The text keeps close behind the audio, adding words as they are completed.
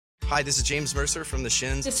Hi, this is James Mercer from The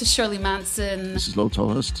Shins. This is Shirley Manson. This is Lo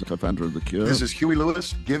Tolhurst, co-founder of The Cure. This is Huey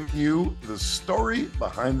Lewis giving you the story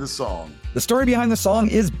behind the song. The Story Behind the Song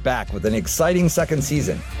is back with an exciting second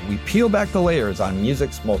season. We peel back the layers on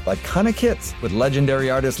music's most iconic hits with legendary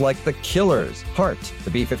artists like The Killers, Heart, the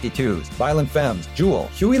B-52s, Violent Femmes, Jewel,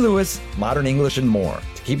 Huey Lewis, Modern English, and more.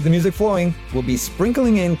 To keep the music flowing, we'll be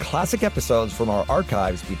sprinkling in classic episodes from our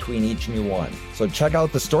archives between each new one. So check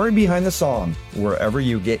out The Story Behind the Song wherever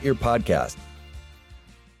you get your podcast.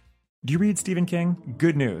 Do you read Stephen King?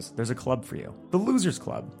 Good news, there's a club for you. The Losers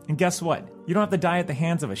Club. And guess what? You don't have to die at the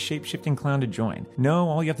hands of a shape-shifting clown to join. No,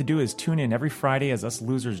 all you have to do is tune in every Friday as us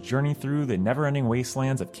losers journey through the never-ending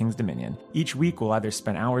wastelands of King's Dominion. Each week, we'll either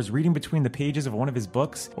spend hours reading between the pages of one of his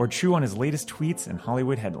books or chew on his latest tweets and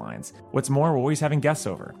Hollywood headlines. What's more, we're always having guests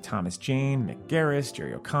over. Thomas Jane, Mick Garris,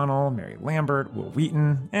 Jerry O'Connell, Mary Lambert, Will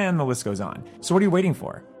Wheaton, and the list goes on. So what are you waiting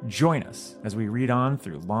for? Join us as we read on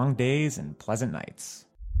through long days and pleasant nights.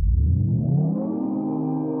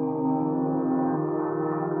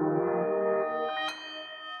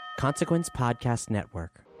 Consequence Podcast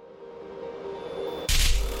Network.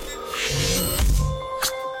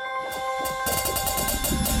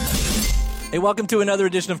 Hey, welcome to another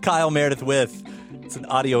edition of Kyle Meredith With. It's an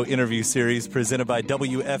audio interview series presented by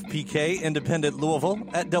WFPK Independent Louisville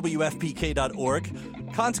at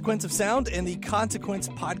WFPK.org, Consequence of Sound, and the Consequence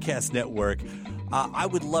Podcast Network. I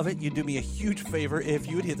would love it. You'd do me a huge favor if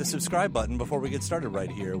you would hit the subscribe button before we get started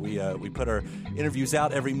right here. We put our interviews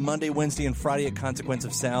out every Monday, Wednesday, and Friday at Consequence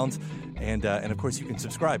of Sound. And of course, you can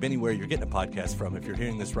subscribe anywhere you're getting a podcast from. If you're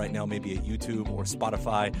hearing this right now, maybe at YouTube or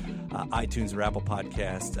Spotify, iTunes or Apple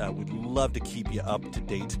Podcasts. We'd love to keep you up to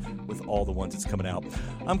date with all the ones that's coming out.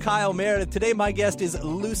 I'm Kyle Meredith. Today, my guest is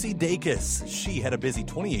Lucy Dacus. She had a busy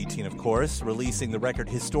 2018, of course, releasing the record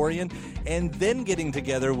Historian and then getting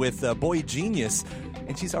together with Boy Genius.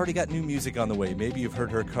 And she's already got new music on the way. Maybe you've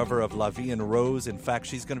heard her cover of La Vie en Rose. In fact,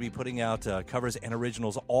 she's going to be putting out covers and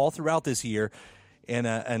originals all throughout this year. And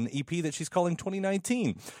an EP that she's calling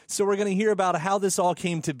 2019. So we're going to hear about how this all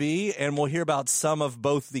came to be, and we'll hear about some of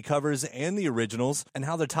both the covers and the originals and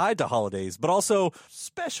how they're tied to holidays, but also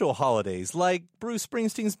special holidays like Bruce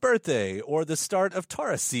Springsteen's birthday or the start of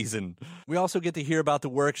Taurus season. We also get to hear about the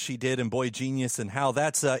work she did in Boy Genius and how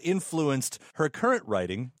that's influenced her current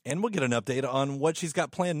writing, and we'll get an update on what she's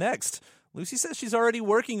got planned next. Lucy says she's already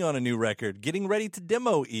working on a new record, getting ready to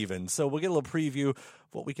demo even. So we'll get a little preview of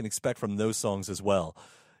what we can expect from those songs as well.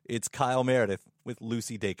 It's Kyle Meredith with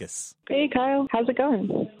Lucy Dacus. Hey, Kyle. How's it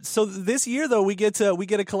going? So this year, though, we get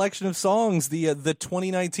a collection of songs. The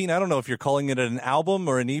 2019, I don't know if you're calling it an album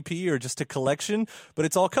or an EP or just a collection, but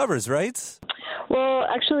it's all covers, right? Well,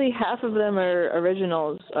 actually, half of them are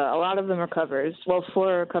originals. A lot of them are covers. Well,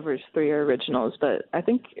 4 are covers, 3 are originals, but I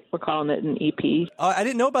think we're calling it an EP. I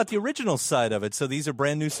didn't know about the original side of it. So these are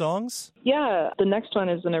brand new songs? Yeah, the next one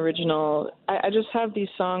is an original. I just have these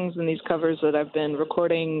songs and these covers that I've been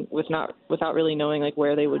recording without really knowing like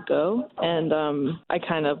where they would go. And I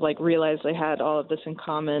kind of like realized they had all of this in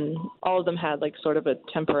common. All of them had like sort of a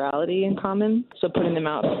temporality in common. So putting them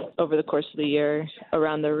out over the course of the year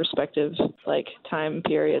around their respective like time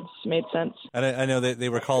periods made sense. And I know they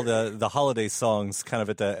were called the holiday songs kind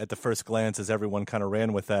of at the first glance as everyone kind of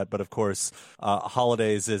ran with that. But of course,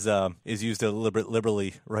 holidays is used a little bit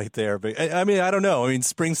liberally right there. But I mean, I don't know. I mean,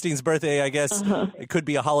 Springsteen's birthday, I guess it could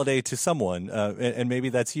be a holiday to someone, and maybe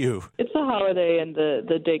that's you. It's a holiday in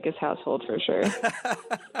the Dacus household for sure.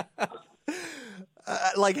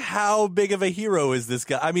 Like, how big of a hero is this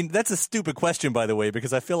guy? I mean, that's a stupid question, by the way,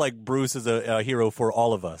 because I feel like Bruce is a hero for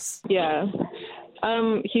all of us. Yeah.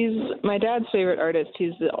 He's my dad's favorite artist.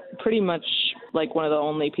 He's pretty much like one of the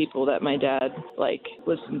only people that my dad like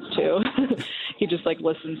listens to. He just like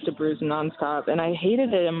listens to Bruce nonstop. And I hated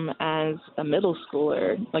him as a middle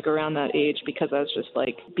schooler, like around that age, because I was just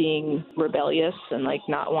like being rebellious and like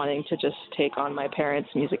not wanting to just take on my parents'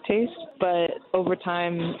 music taste. But over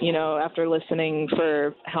time, you know, after listening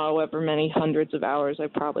for however many hundreds of hours I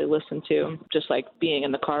probably listened to, just like being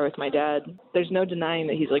in the car with my dad, there's no denying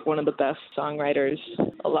that he's like one of the best songwriters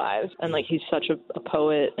alive. And like he's such a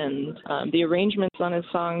poet, and the arrangements on his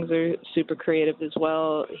songs are super creative as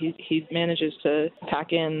well. He manages to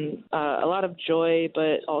pack in a lot of joy,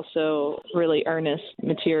 but also really earnest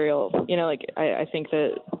material. You know, like I think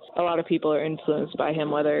that a lot of people are influenced by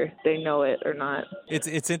him, whether they know it or not.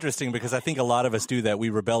 It's interesting because I think a lot of us do that. We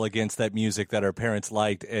rebel against that music that our parents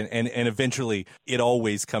liked, and eventually it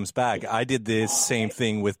always comes back. I did this same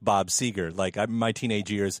thing with Bob Seger. Like my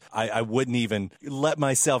teenage years, I wouldn't even let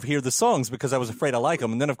myself hear the songs because I was afraid I like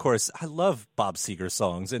them. And then, of course, I love Bob Seger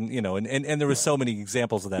songs, and there were so many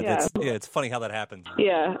examples of that. Yeah. It's funny how that happened.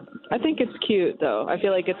 Yeah, I think it's cute, though. I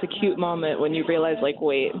feel like it's a cute moment when you realize, like,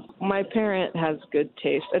 wait, my parent has good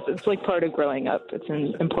taste. It's like part of growing up. It's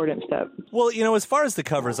an important step. Well, as far as the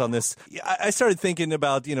covers on this, I started thinking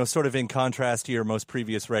about, sort of in contrast to your most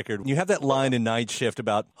previous record, you have that line in Night Shift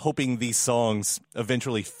about hoping these songs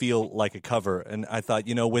eventually feel like a cover. And I thought,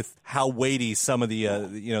 with how weighty some of the,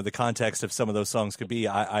 the context of some of those songs could be,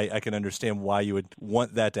 I can understand why you would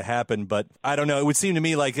want that to happen. But I don't know. It would seem to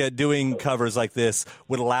me like doing covers like this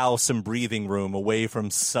would allow some breathing room away from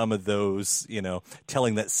some of those,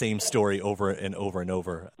 telling that same story over and over and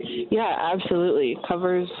over. Yeah, absolutely.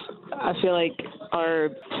 Covers, I feel like, are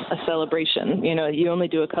a celebration. You only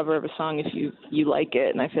do a cover of a song if you like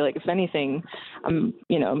it. And I feel like, if anything, I'm,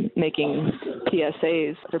 making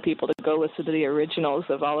PSAs for people to go listen to the originals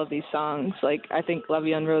of all of these songs. Like, I think La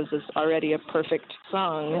Vie en Rose is already a perfect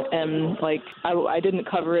song. And, like, I didn't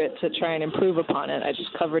cover it to try and improve upon it. I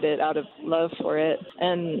just covered it out of love for it.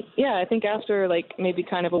 And, yeah, I think after, like, maybe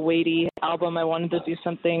kind of a weighty album, I wanted to do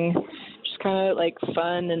something just kind of, like,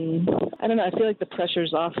 fun. And I don't know, I feel like the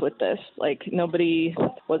pressure's off with this. Like, nobody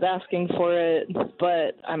was asking for it,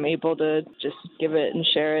 but I'm able to just give it and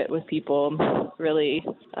share it with people really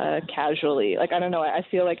casually. Like, I don't know, I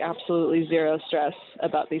feel like absolutely zero stress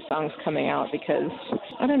about these songs coming out because,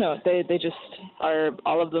 I don't know, they just are,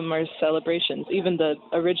 all of them are celebrations. Even the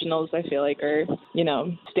originals, I feel like, are,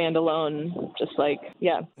 standalone, just like,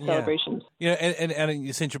 celebrations. Yeah,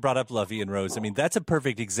 and since you brought up La Vie en Rose, I mean, that's a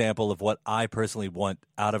perfect example of what I personally want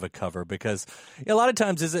out of a cover, because a lot of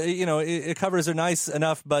times covers are nice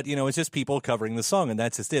enough, but it's just people covering the song and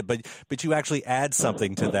that's just it. But you actually add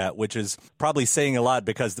something to that, which is probably saying a lot,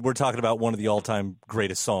 because we're talking about one of the all-time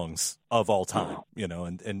greatest songs of all time,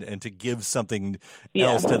 and to give something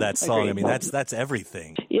else to that song. I mean, that's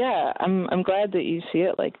everything. Yeah, I'm glad that you see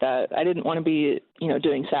it like that. I didn't want to be,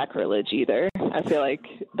 doing sacrilege either. I feel like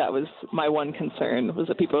that was my one concern, was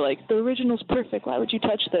that people were like, the original's perfect, why would you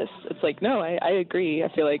touch this? It's like, no, I agree.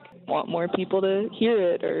 I feel like I want more people to hear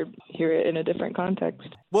it, or hear it in a different context.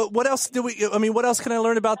 Well, what else what else can I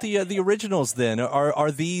learn about the originals then?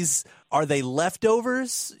 Are they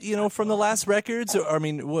leftovers, from the last records? Or, I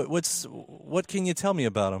mean, what can you tell me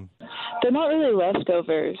about them? They're not really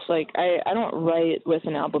leftovers. Like, I don't write with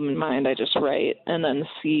an album in mind. I just write and then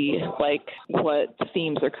see, like, what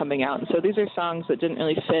themes are coming out. And so these are songs that didn't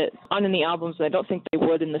really fit on any albums, and I don't think they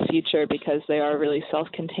would in the future, because they are really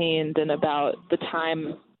self-contained and about the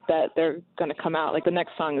time that they're going to come out. Like, the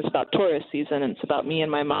next song is about Taurus season, and it's about me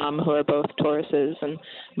and my mom, who are both Tauruses, and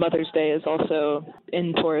Mother's Day is also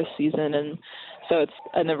in Taurus season, and so it's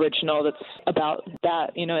an original that's about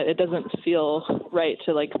that. It doesn't feel right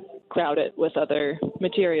to, like, crowd it with other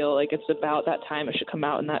material. Like, it's about that time, it should come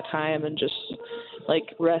out in that time, and just, like,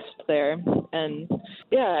 rest there. And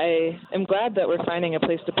yeah, I am glad that we're finding a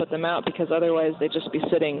place to put them out, because otherwise they'd just be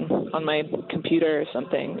sitting on my computer or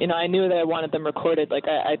something. I knew that I wanted them recorded. Like,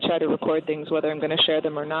 I try to record things whether I'm going to share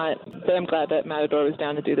them or not. But I'm glad that Matador was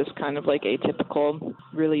down to do this kind of, like, atypical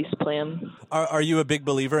release plan. Are you a big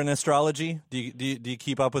believer in astrology? Do you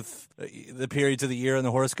keep up with the periods of the year and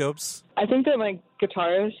the horoscopes? I think that my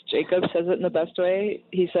guitarist, Jacob, says it in the best way.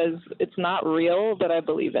 He says, it's not real, but I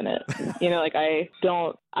believe in it.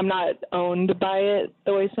 I'm not owned by it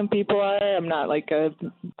the way some people are. I'm not like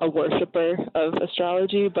a worshiper of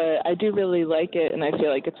astrology, but I do really like it, and I feel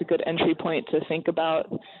like it's a good entry point to think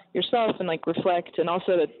about yourself and, like, reflect, and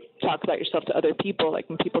also to talk about yourself to other people. Like,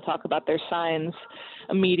 when people talk about their signs,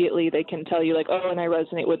 immediately they can tell you, like, oh, and I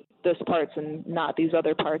resonate with this parts and not these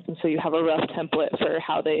other parts, and so you have a rough template for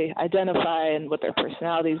how they identify and what their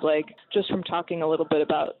personality is like, just from talking a little bit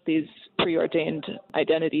about these preordained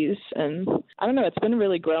identities. And I don't know, it's been a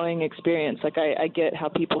really growing experience. Like, I get how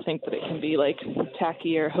people think that it can be, like,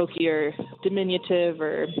 tacky or hokey or diminutive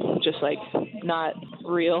or just, like, not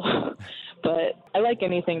real. But I like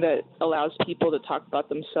anything that allows people to talk about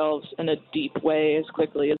themselves in a deep way as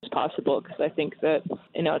quickly as possible, because I think that,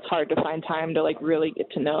 it's hard to find time to, like, really get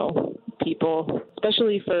to know people,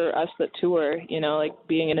 especially for us that tour, like,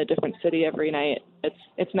 being in a different city every night.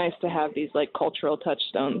 It's nice to have these, like, cultural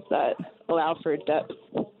touchstones that allow for depth.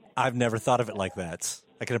 I've never thought of it like that.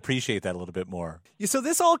 I can appreciate that a little bit more. So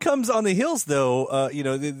this all comes on the heels, though.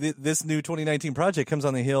 This new 2019 project comes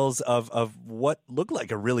on the heels of what looked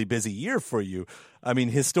like a really busy year for you. I mean,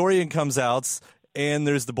 Historian comes out, and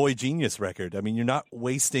there's the Boy Genius record. I mean, you're not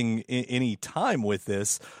wasting any time with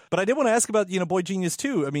this. But I did want to ask about, Boy Genius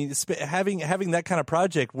too. I mean, having that kind of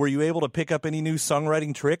project, were you able to pick up any new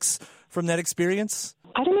songwriting tricks from that experience?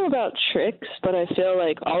 I don't know about tricks, but I feel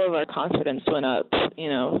like all of our confidence went up,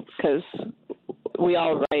 because we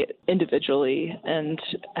all write individually and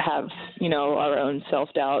have, our own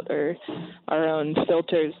self-doubt or our own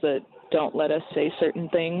filters that don't let us say certain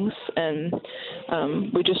things, and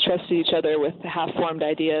we just trusted each other with half-formed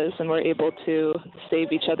ideas, and we're able to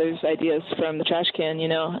save each other's ideas from the trash can,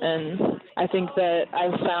 and I think that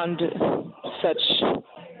I've found such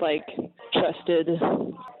trusted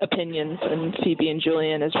opinions in Phoebe and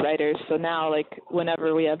Julian as writers. So now,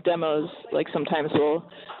 whenever we have demos, sometimes we'll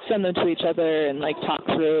send them to each other and talk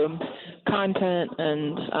through content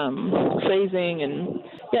and phrasing, and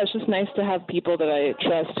it's just nice to have people that I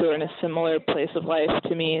trust who are in a similar place of life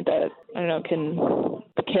to me that, can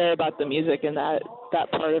care about the music and that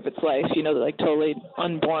part of its life, the totally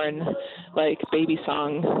unborn, baby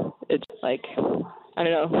song. It's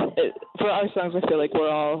for our songs, I feel like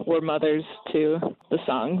we're mothers to the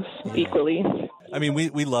songs equally. I mean,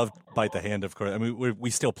 we love Bite the Hand, of course. I mean, we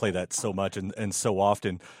still play that so much and so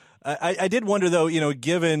often. I did wonder, though,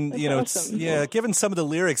 given, awesome. given some of the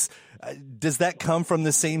lyrics, does that come from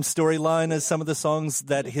the same storyline as some of the songs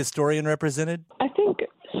that Historian represented? I think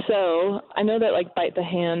so. I know that Bite the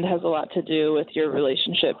Hand has a lot to do with your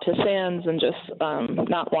relationship to fans and just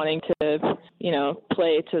not wanting to,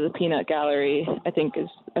 play to the peanut gallery. I think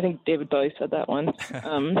David Bowie said that one.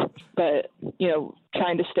 But,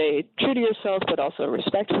 trying to stay true to yourself, but also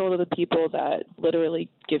respectful to the people that literally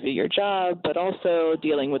give you your job, but also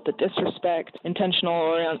dealing with the disrespect, intentional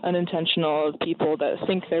or unintentional, of people that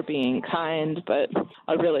think they're being kind, but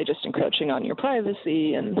are really just encroaching on your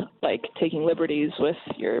privacy and taking liberties with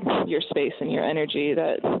your space and your energy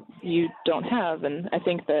that you don't have. And I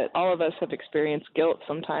think that all of us have experienced guilt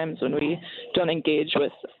sometimes when we don't engage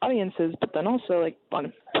with audiences, but then also on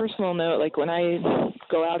a personal note, when I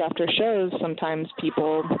go out after shows, sometimes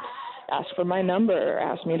people ask for my number or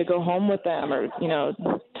ask me to go home with them or,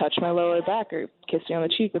 touch my lower back or kiss me on the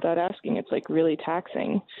cheek without asking. It's really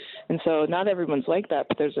taxing. And so not everyone's like that,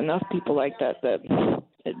 but there's enough people like that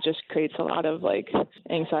it just creates a lot of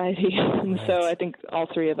anxiety. And so I think all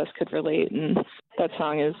three of us could relate. And that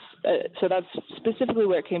song is, so that's specifically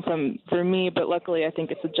where it came from for me. But luckily, I think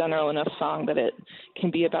it's a general enough song that it can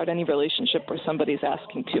be about any relationship where somebody's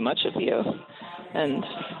asking too much of you and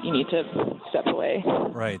you need to step away.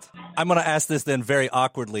 Right. I'm going to ask this then very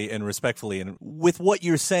awkwardly and respectfully. And with what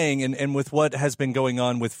you're saying and with what has been going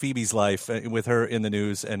on with Phoebe's life, with her in the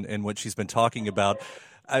news and what she's been talking about,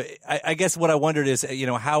 I guess what I wondered is,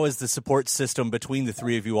 how has the support system between the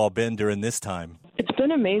three of you all been during this time? It's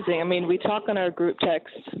been amazing. I mean, we talk on our group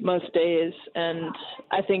text most days, and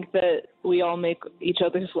I think that we all make each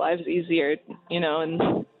other's lives easier,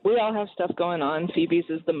 and we all have stuff going on. Phoebe's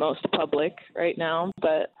is the most public right now.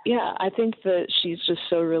 But, yeah, I think that she's just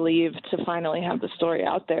so relieved to finally have the story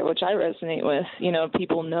out there, which I resonate with.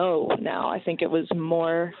 People know now. I think it was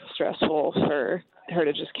more stressful for her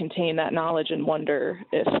to just contain that knowledge and wonder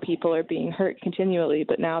if people are being hurt continually.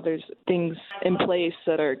 But now there's things in place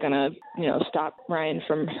that are going to, stop Ryan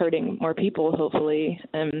from hurting more people, hopefully.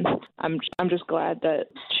 And I'm just glad that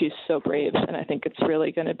she's so brave. And I think it's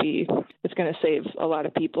really going to save a lot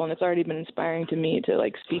of people. And it's already been inspiring to me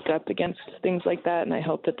to speak up against things like that. And I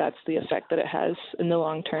hope that that's the effect that it has in the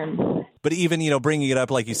long term. But even, bringing it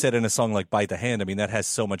up, like you said, in a song like Bite the Hand, I mean, that has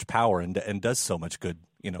so much power and does so much good,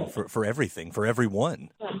 for everything, for everyone.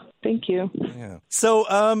 Thank you. Yeah.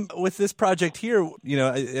 So with this project here,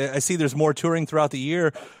 I see there's more touring throughout the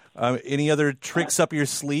year. Any other tricks up your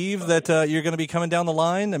sleeve that you're going to be coming down the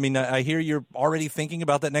line? I mean, I hear you're already thinking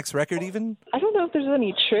about that next record even? I don't know if there's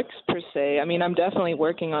any tricks per se. I mean, I'm definitely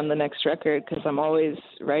working on the next record because I'm always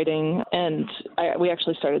writing. And we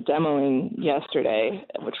actually started demoing yesterday,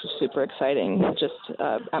 which was super exciting, just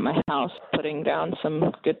at my house, putting down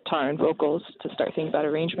some guitar and vocals to start thinking about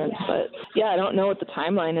arrangements. But, yeah, I don't know what the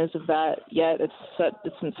timeline is of that yet.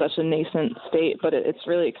 It's in such a nascent state, but it's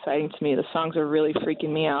really exciting to me. The songs are really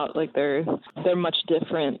freaking me out. They're much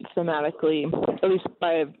different thematically, at least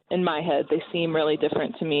in my head. They seem really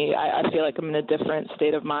different to me. I feel like I'm in a different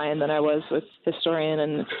state of mind than I was with Historian,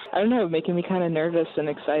 and I don't know, making me kind of nervous and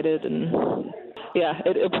excited. And yeah,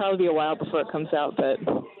 it'll probably be a while before it comes out, but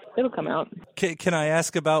it'll come out. Can I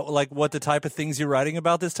ask about what the type of things you're writing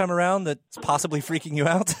about this time around that's possibly freaking you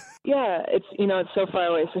out? Yeah, it's so far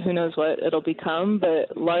away, so who knows what it'll become,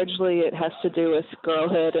 but largely it has to do with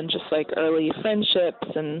girlhood and just early friendships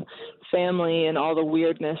and family and all the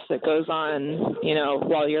weirdness that goes on,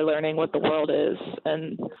 while you're learning what the world is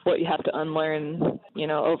and what you have to unlearn,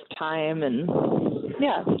 over time. And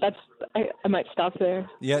yeah, I might stop there.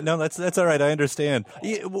 Yeah, no, that's all right. I understand.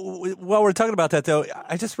 While we're talking about that, though,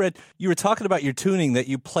 I just read you were talking about your tuning, that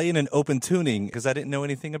you play in an open tuning, because I didn't know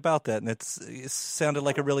anything about that, and it sounded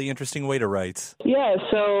like a really interesting way to write. Yeah,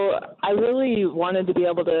 so I really wanted to be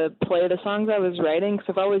able to play the songs I was writing, because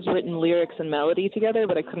I've always written lyrics and melody together,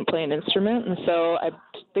 but I couldn't play an instrument, and so I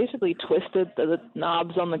basically twisted the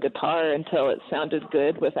knobs on the guitar until it sounded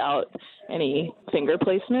good without any finger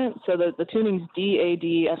placement. So the tuning's D, A,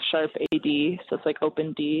 D, F sharp, A, D, so it's like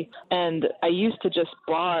open D. And I used to just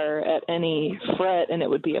bar at any fret and it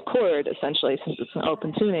would be a chord, essentially, since it's an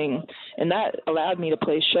open tuning. And that allowed me to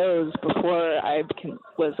play shows before I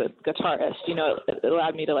was a guitarist. You know, it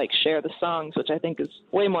allowed me to like share the songs, which I think is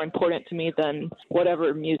way more important to me than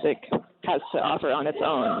whatever music has to offer on its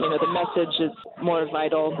own. You know, the message is more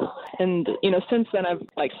vital. And, you know, since then I've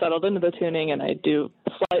like settled into the tuning and I do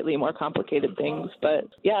slightly more complicated things. But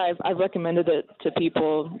yeah, I've recommended it to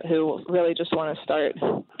people who really just want to start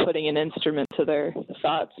putting an instrument to their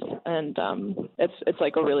thoughts. And it's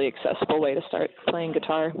like a really accessible way to start playing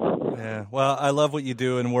guitar. Yeah, well, I love what you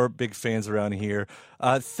do, and we're big fans around here.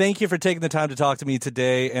 Thank you for taking the time to talk to me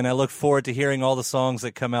today, and I look forward to hearing all the songs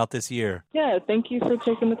that come out this year. Yeah, thank you for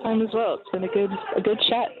taking the time as well. It's been a good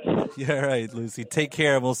chat. Yeah, all right, Lucy. Take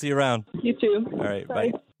care, and we'll see you around. You too. All right,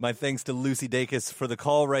 bye. My thanks to Lucy Dacus for the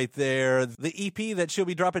call right there. The EP that she'll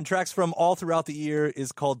be dropping tracks from all throughout the year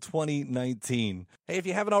is called 2019. Hey, if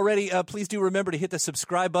you haven't already, please do remember to hit the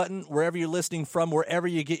subscribe button wherever you're listening from, wherever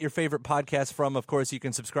you get your favorite podcast from. Of course, you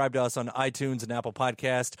can subscribe to us on iTunes and Apple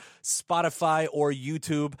Podcast, Spotify, or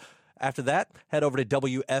YouTube. After that, head over to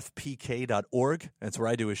WFPK.org. That's where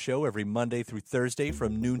I do a show every Monday through Thursday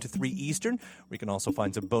from noon to 3 Eastern. We can also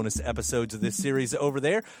find some bonus episodes of this series over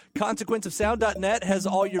there. ConsequenceOfSound.net has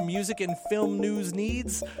all your music and film news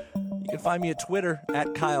needs. You can find me at Twitter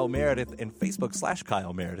at Kyle Meredith and Facebook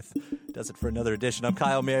 /Kyle Meredith. Does it for another edition. I'm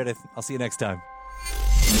Kyle Meredith. I'll see you next time.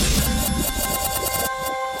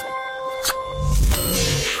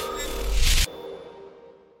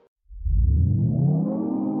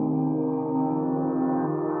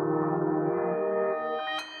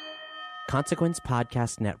 Consequence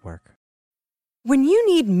Podcast Network. When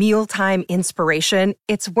you need mealtime inspiration,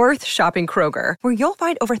 it's worth shopping Kroger, where you'll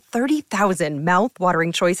find over 30,000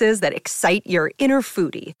 mouth-watering choices that excite your inner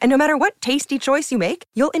foodie. And no matter what tasty choice you make,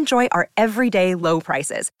 you'll enjoy our everyday low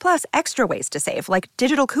prices, plus extra ways to save, like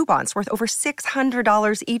digital coupons worth over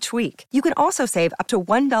 $600 each week. You can also save up to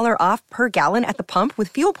 $1 off per gallon at the pump with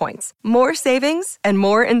fuel points. More savings and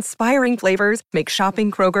more inspiring flavors make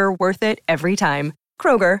shopping Kroger worth it every time.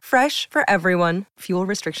 Kroger, fresh for everyone. Fuel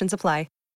restrictions apply.